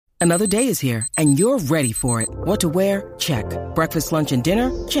Another day is here, and you're ready for it. What to wear? Check. Breakfast, lunch, and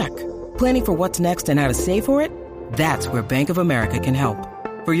dinner? Check. Planning for what's next and how to save for it? That's where Bank of America can help.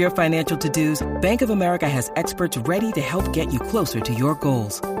 For your financial to-dos, Bank of America has experts ready to help get you closer to your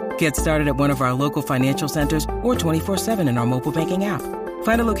goals. Get started at one of our local financial centers or 24/7 in our mobile banking app.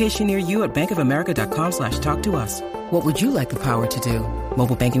 Find a location near you at bankofamerica.com/talktous. What would you like the power to do?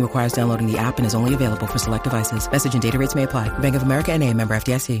 Mobile banking requires downloading the app and is only available for select devices. Message and data rates may apply. Bank of America NA, member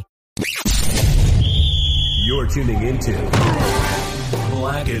FDIC. You're tuning into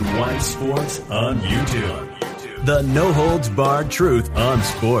Black and White Sports on YouTube. The no-holds-barred truth on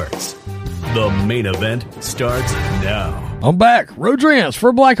sports. The main event starts now. I'm back. Rodrance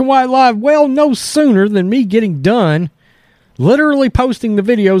for Black and White Live. Well, no sooner than me getting done literally posting the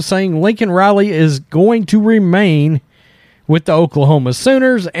video saying Lincoln Riley is going to remain with the Oklahoma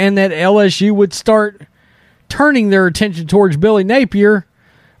Sooners and that LSU would start turning their attention towards Billy Napier,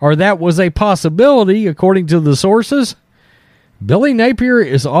 or that was a possibility according to the sources. Billy Napier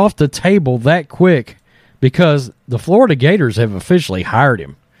is off the table that quick because the Florida Gators have officially hired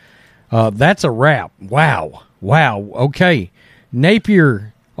him. That's a wrap. Wow. Okay.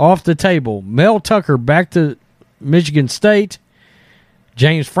 Napier off the table. Mel Tucker back to Michigan State.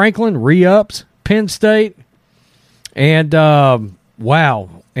 James Franklin re-ups Penn State. And, wow.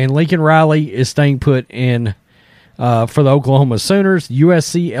 And Lincoln Riley is staying put in for the Oklahoma Sooners.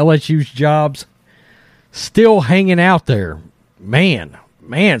 USC, LSU's jobs still hanging out there. Man,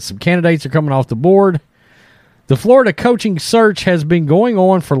 some candidates are coming off the board. The Florida coaching search has been going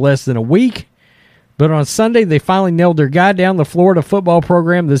on for less than a week, but on Sunday they finally nailed their guy down. The Florida football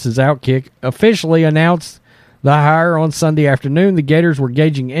program, this is Outkick, officially announced the hire on Sunday afternoon. The Gators were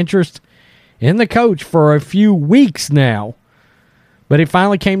gauging interest in the coach for a few weeks now, but it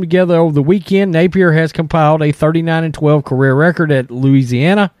finally came together over the weekend. Napier has compiled a 39-12 career record at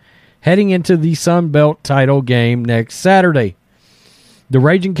Louisiana, heading into the Sun Belt title game next Saturday. The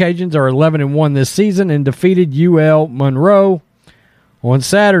Raging Cajuns are 11-1 this season and defeated UL Monroe on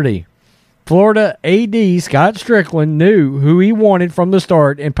Saturday. Florida AD Scott Strickland knew who he wanted from the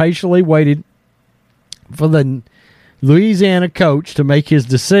start and patiently waited for the Louisiana coach to make his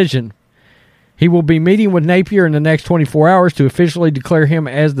decision. He will be meeting with Napier in the next 24 hours to officially declare him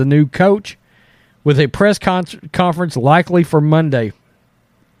as the new coach, with a press conference likely for Monday.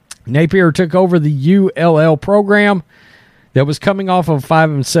 Napier took over the ULL program that was coming off of a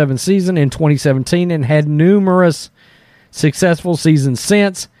 5-7 season in 2017 and had numerous successful seasons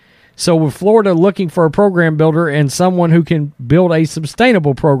since. So with Florida looking for a program builder and someone who can build a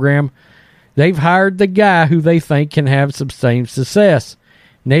sustainable program, they've hired the guy who they think can have sustained success.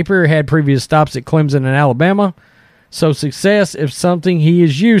 Napier had previous stops at Clemson and Alabama, so success is something he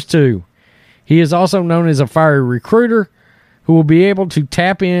is used to. He is also known as a fiery recruiter who will be able to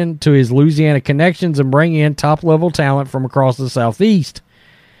tap into his Louisiana connections and bring in top-level talent from across the Southeast.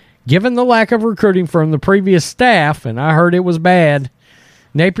 Given the lack of recruiting from the previous staff, and I heard it was bad,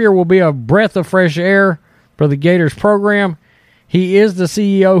 Napier will be a breath of fresh air for the Gators program. He is the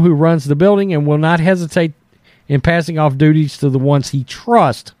CEO who runs the building and will not hesitate in passing off duties to the ones he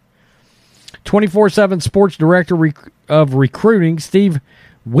trusts. 24/7 Sports Director of Recruiting Steve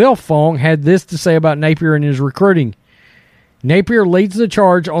Wilfong had this to say about Napier and his recruiting. Napier leads the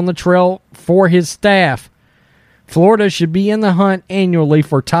charge on the trail for his staff. Florida should be in the hunt annually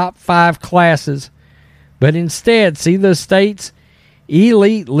for top 5 classes, but instead see the state's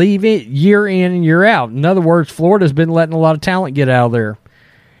elite leave it year in and year out. In other words, Florida's been letting a lot of talent get out of there.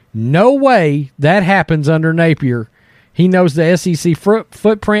 No way that happens under Napier. He knows the SEC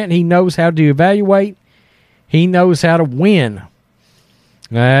footprint. He knows how to evaluate. He knows how to win.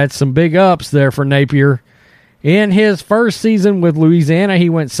 That's some big ups there for Napier. In his first season with Louisiana, he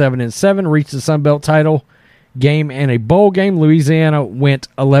went 7-7, reached the Sun Belt title game and a bowl game. Louisiana went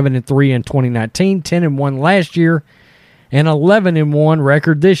 11-3 in 2019, 10-1 last year, and 11-1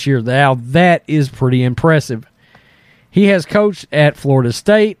 record this year. Now, that is pretty impressive. He has coached at Florida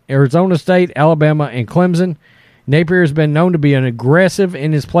State, Arizona State, Alabama, and Clemson. Napier has been known to be an aggressive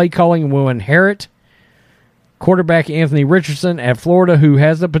in his play calling and will inherit quarterback Anthony Richardson at Florida, who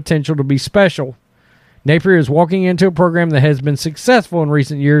has the potential to be special. Napier is walking into a program that has been successful in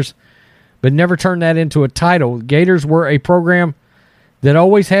recent years, but never turned that into a title. Gators were a program that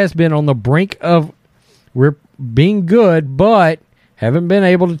always has been on the brink of being good, but haven't been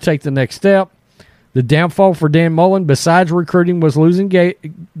able to take the next step. The downfall for Dan Mullen, besides recruiting, was losing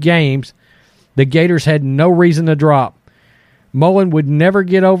games the Gators had no reason to drop. Mullen would never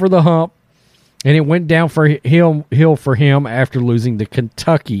get over the hump, and it went down for hill for him after losing to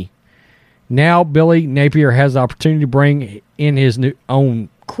Kentucky. Now Billy Napier has the opportunity to bring in his own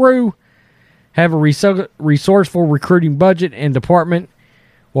recruit, have a resourceful recruiting budget and department,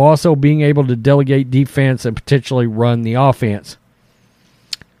 while also being able to delegate defense and potentially run the offense.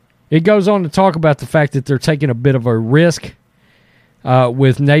 It goes on to talk about the fact that they're taking a bit of a risk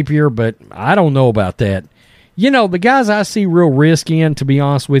with Napier, but I don't know about that. You know, the guys I see real risk in, to be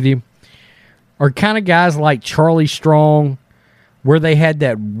honest with you, are kind of guys like Charlie Strong, where they had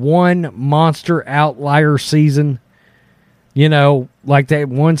that one monster outlier season. You know, like that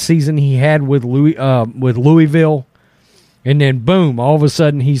one season he had with Louisville, and then boom, all of a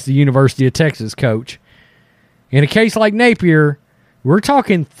sudden he's the University of Texas coach. In a case like Napier, we're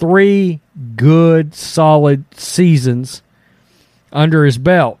talking 3 good, solid seasons under his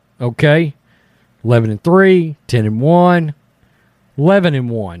belt, okay? 11-3, 10-1,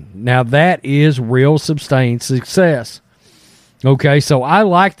 11-1. Now that is real sustained success. Okay, so I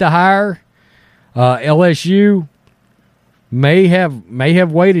like the hire. LSU may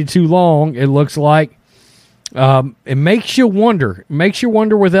have waited too long. It looks like it makes you wonder. It makes you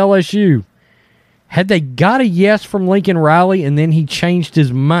wonder with LSU. Had they got a yes from Lincoln Riley and then he changed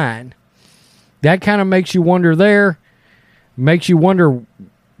his mind, that kind of makes you wonder there. Makes you wonder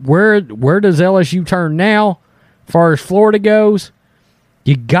where does LSU turn now as far as Florida goes.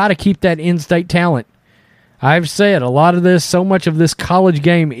 You got to keep that in-state talent. I've said so much of this college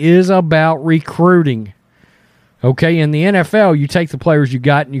game is about recruiting. Okay, in the NFL, you take the players you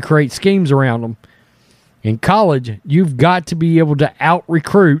got and you create schemes around them. In college, you've got to be able to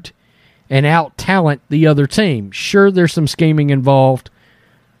out-recruit and out-talent the other team. Sure, there's some scheming involved,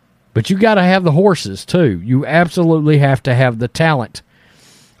 but you got to have the horses, too. You absolutely have to have the talent.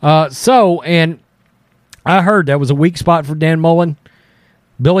 And I heard that was a weak spot for Dan Mullen.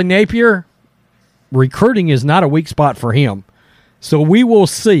 Billy Napier, recruiting is not a weak spot for him. So we will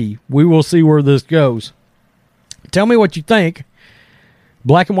see. We will see where this goes. Tell me what you think.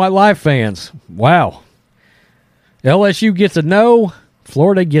 Black and White Live fans. Wow. LSU gets a no.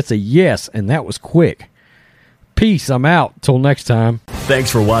 Florida gets a yes, and that was quick. Peace. I'm out. Till next time.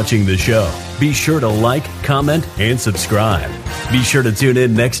 Thanks for watching the show. Be sure to like, comment, and subscribe. Be sure to tune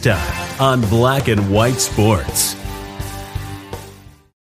in next time on Black and White Sports.